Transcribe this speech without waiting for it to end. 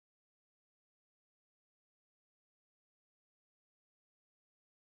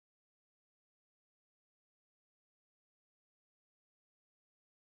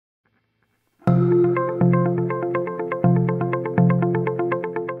The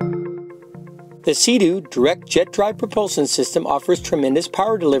Sea-Doo direct jet drive propulsion system offers tremendous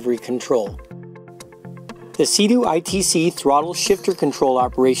power delivery control. The Sea-Doo ITC throttle shifter control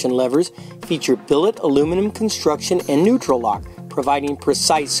operation levers feature billet aluminum construction and neutral lock, providing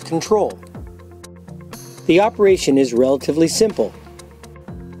precise control. The operation is relatively simple.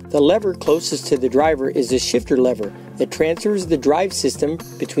 The lever closest to the driver is the shifter lever that transfers the drive system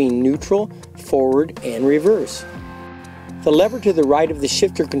between neutral, forward, and reverse. The lever to the right of the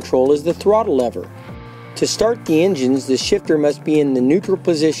shifter control is the throttle lever. To start the engines, the shifter must be in the neutral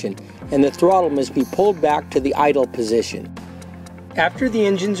position and the throttle must be pulled back to the idle position. After the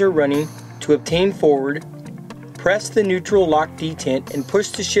engines are running, to obtain forward, press the neutral lock detent and push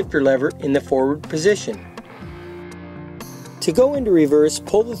the shifter lever in the forward position. To go into reverse,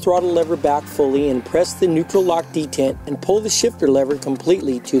 pull the throttle lever back fully and press the neutral lock detent and pull the shifter lever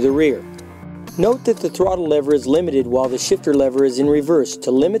completely to the rear. Note that the throttle lever is limited while the shifter lever is in reverse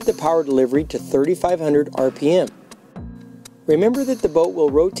to limit the power delivery to 3,500 RPM. Remember that the boat will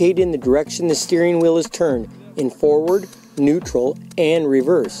rotate in the direction the steering wheel is turned in forward, neutral, and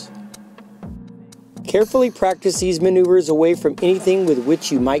reverse. Carefully practice these maneuvers away from anything with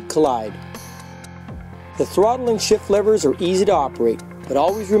which you might collide. The throttle and shift levers are easy to operate, but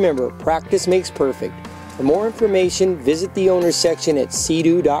always remember, practice makes perfect. For more information, visit the owner's section at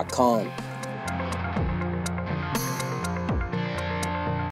seadoo.com.